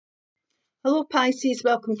Hello Pisces,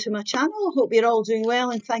 welcome to my channel. Hope you're all doing well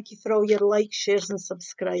and thank you for all your likes, shares and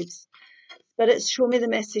subscribes. Spirits, show me the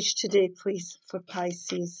message today please for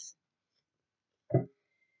Pisces.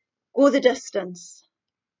 Go the distance.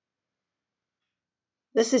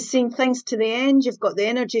 This is seeing things to the end. You've got the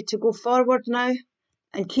energy to go forward now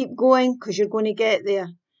and keep going because you're going to get there.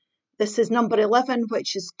 This is number 11,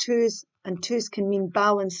 which is twos, and twos can mean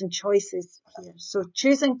balance and choices here. So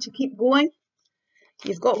choosing to keep going.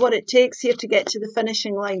 You've got what it takes here to get to the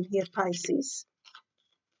finishing line here, Pisces.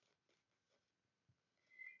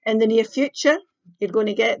 In the near future, you're going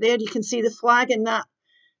to get there. You can see the flag in that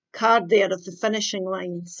card there of the finishing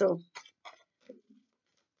line. So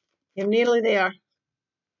you're nearly there.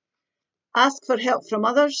 Ask for help from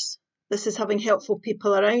others. This is having helpful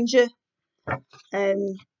people around you.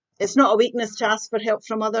 It's not a weakness to ask for help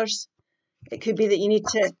from others. It could be that you need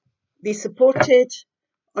to be supported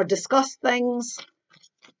or discuss things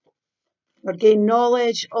or gain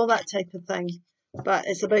knowledge, all that type of thing. But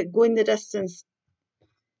it's about going the distance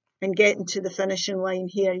and getting to the finishing line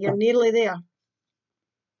here. You're nearly there.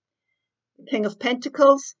 King of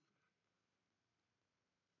Pentacles.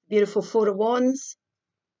 Beautiful Four of Wands.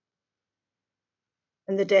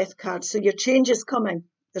 And the Death card. So your change is coming.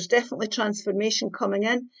 There's definitely transformation coming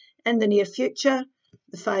in the near future.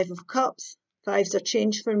 The Five of Cups. Fives are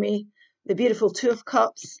change for me. The beautiful Two of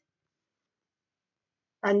Cups.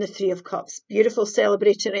 And the Three of Cups. Beautiful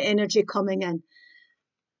celebratory energy coming in.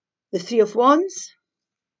 The Three of Wands.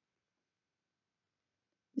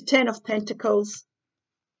 The Ten of Pentacles.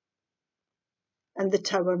 And the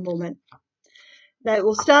Tower moment. Now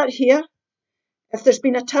we'll start here. If there's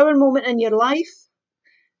been a Tower moment in your life,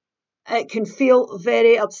 it can feel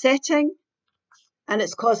very upsetting and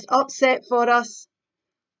it's caused upset for us.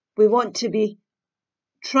 We want to be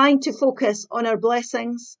trying to focus on our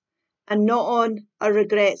blessings and not on our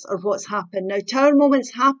regrets or what's happened. Now, Tower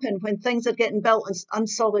moments happen when things are getting built on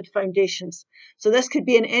unsolid foundations. So this could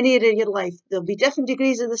be in any area of your life. There'll be different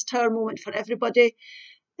degrees of this Tower moment for everybody.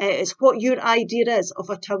 It's what your idea is of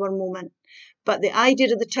a Tower moment. But the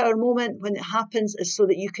idea of the Tower moment when it happens is so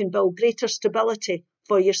that you can build greater stability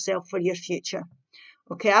for yourself, for your future.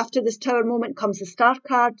 Okay, after this Tower moment comes the Star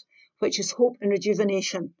card, which is hope and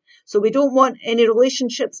rejuvenation. So we don't want any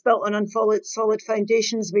relationships built on solid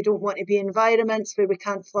foundations. We don't want to be in environments where we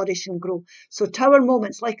can't flourish and grow. So Tower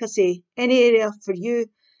moments, like I say, any area for you,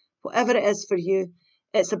 whatever it is for you,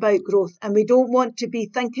 it's about growth. And we don't want to be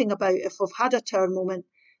thinking about, if we've had a Tower moment,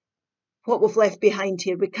 what we've left behind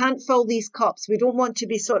here. We can't fill these cups. We don't want to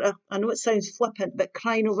be sort of, I know it sounds flippant, but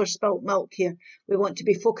crying over spilt milk here. We want to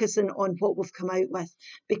be focusing on what we've come out with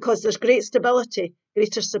because there's great stability,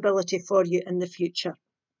 greater stability for you in the future.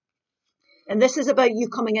 And this is about you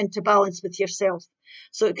coming into balance with yourself.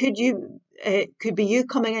 So it could be you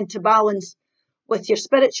coming into balance with your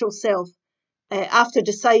spiritual self after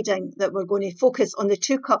deciding that we're going to focus on the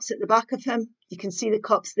two cups at the back of him. You can see the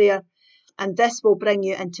cups there. And this will bring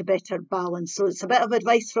you into better balance. So it's a bit of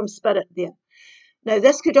advice from Spirit there. Now,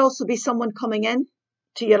 this could also be someone coming in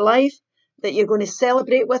to your life that you're going to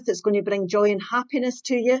celebrate with. It's going to bring joy and happiness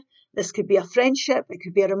to you. This could be a friendship. It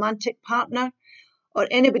could be a romantic partner or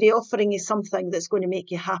anybody offering you something that's going to make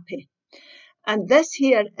you happy. And this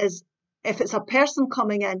here is, if it's a person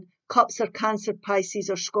coming in, cups are Cancer, Pisces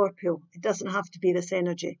or Scorpio. It doesn't have to be this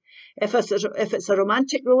energy. If it's a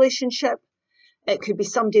romantic relationship, it could be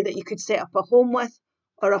somebody that you could set up a home with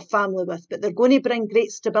or a family with, but they're going to bring great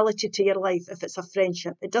stability to your life if it's a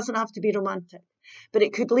friendship. It doesn't have to be romantic, but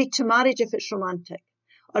it could lead to marriage if it's romantic,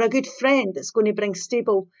 or a good friend that's going to bring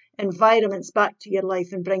stable environments back to your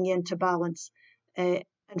life and bring you into balance and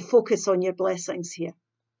focus on your blessings here.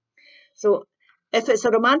 So if it's a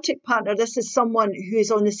romantic partner, this is someone who's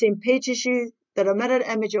on the same page as you. They're a mirror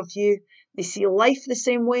image of you. They see life the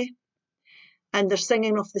same way and they're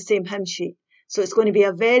singing off the same hymn sheet. So it's going to be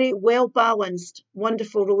a very well-balanced,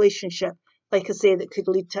 wonderful relationship, like I say, that could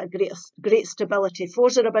lead to a great stability.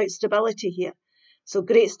 Fours are about stability here. So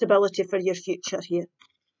great stability for your future here.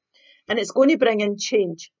 And it's going to bring in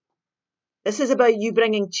change. This is about you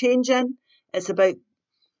bringing change in. It's about,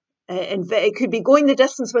 it could be going the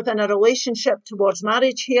distance within a relationship towards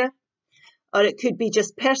marriage here, or it could be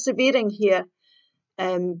just persevering here.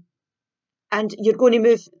 And you're going to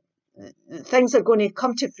move, things are going to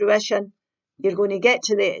come to fruition. You're going to get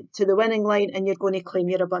to the winning line and you're going to claim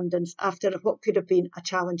your abundance after what could have been a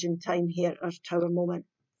challenging time here or Tower moment.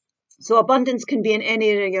 So abundance can be in any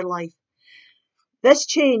area of your life. This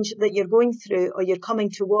change that you're going through or you're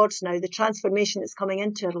coming towards now, the transformation that's coming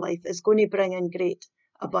into your life is going to bring in great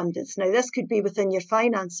abundance. Now this could be within your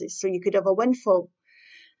finances. So you could have a windfall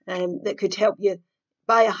that could help you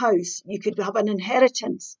buy a house. You could have an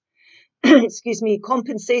inheritance, excuse me,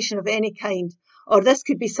 compensation of any kind. Or this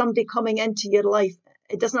could be somebody coming into your life.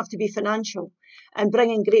 It doesn't have to be financial, and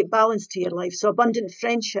bringing great balance to your life. So abundant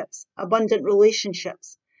friendships, abundant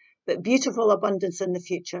relationships, but beautiful abundance in the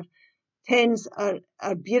future. Tens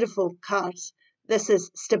are beautiful cards. This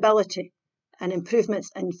is stability and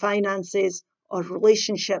improvements in finances or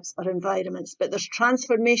relationships or environments. But there's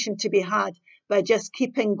transformation to be had by just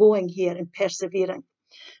keeping going here and persevering.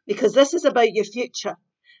 Because this is about your future.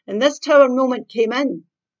 And this Tower moment came in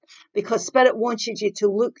because Spirit wanted you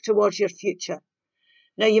to look towards your future.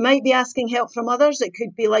 Now, you might be asking help from others. It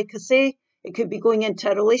could be, like I say, it could be going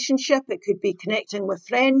into a relationship. It could be connecting with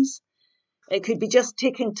friends. It could be just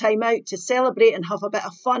taking time out to celebrate and have a bit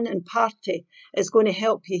of fun and party. Is going to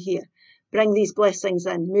help you here. Bring these blessings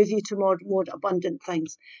in, move you to more abundant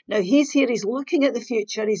things. Now, he's here. He's looking at the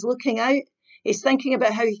future. He's looking out. He's thinking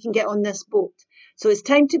about how he can get on this boat. So it's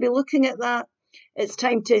time to be looking at that. It's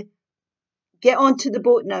time to get onto the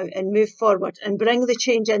boat now and move forward and bring the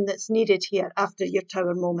change in that's needed here after your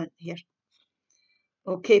Tower moment here.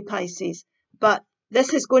 Okay, Pisces. But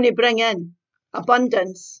this is going to bring in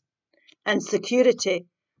abundance and security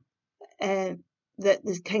that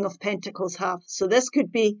the King of Pentacles have. So this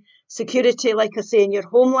could be security, like I say, in your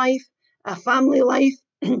home life, a family life,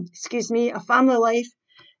 excuse me, a family life.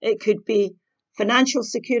 It could be financial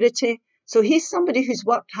security. So he's somebody who's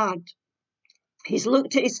worked hard. He's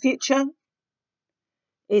looked at his future.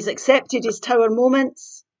 He's accepted his Tower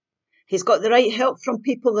moments. He's got the right help from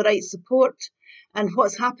people, the right support. And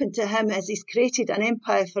what's happened to him is he's created an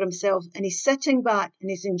empire for himself, and he's sitting back and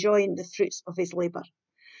he's enjoying the fruits of his labour.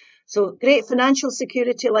 So great financial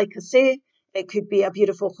security, like I say. It could be a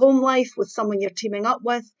beautiful home life with someone you're teaming up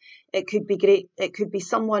with. It could be great. It could be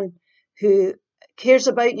someone who cares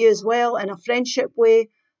about you as well in a friendship way,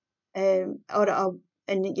 or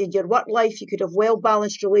in your work life. You could have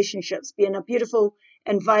well-balanced relationships, be in a beautiful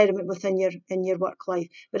environment within your work life.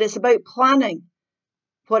 But it's about planning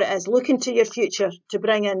what it is, looking to your future to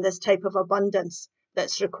bring in this type of abundance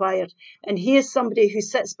that's required. And he is somebody who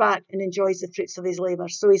sits back and enjoys the fruits of his labour.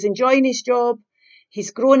 So he's enjoying his job.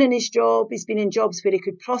 He's grown in his job. He's been in jobs where he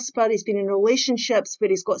could prosper. He's been in relationships where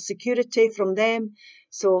he's got security from them.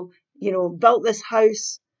 So, built this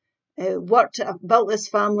house, built this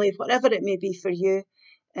family, whatever it may be for you.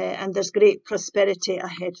 And there's great prosperity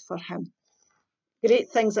ahead for him. Great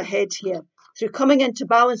things ahead here through coming into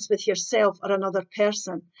balance with yourself or another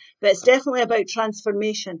person. But it's definitely about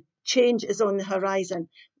transformation. Change is on the horizon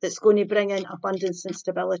that's going to bring in abundance and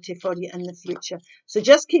stability for you in the future. So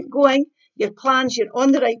just keep going. Your plans, you're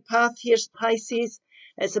on the right path here, Pisces.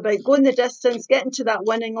 It's about going the distance, getting to that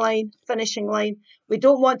winning line, finishing line. We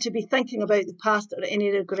don't want to be thinking about the past or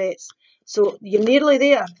any regrets. So you're nearly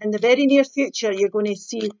there. In the very near future, you're going to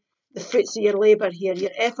see the fruits of your labour here.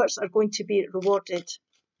 Your efforts are going to be rewarded.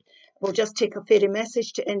 We'll just take a fairy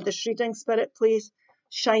message to end this reading, Spirit, please.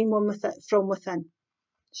 Shine from within.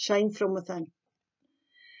 Shine from within.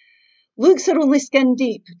 Looks are only skin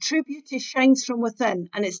deep. True beauty shines from within,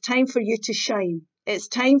 and it's time for you to shine. It's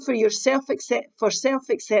time for your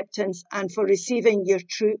self-acceptance and for receiving your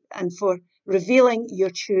true and for revealing your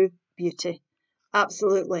true beauty.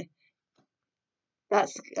 Absolutely. I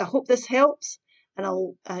hope this helps,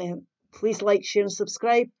 and please like, share, and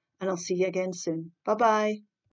subscribe, and I'll see you again soon. Bye-bye.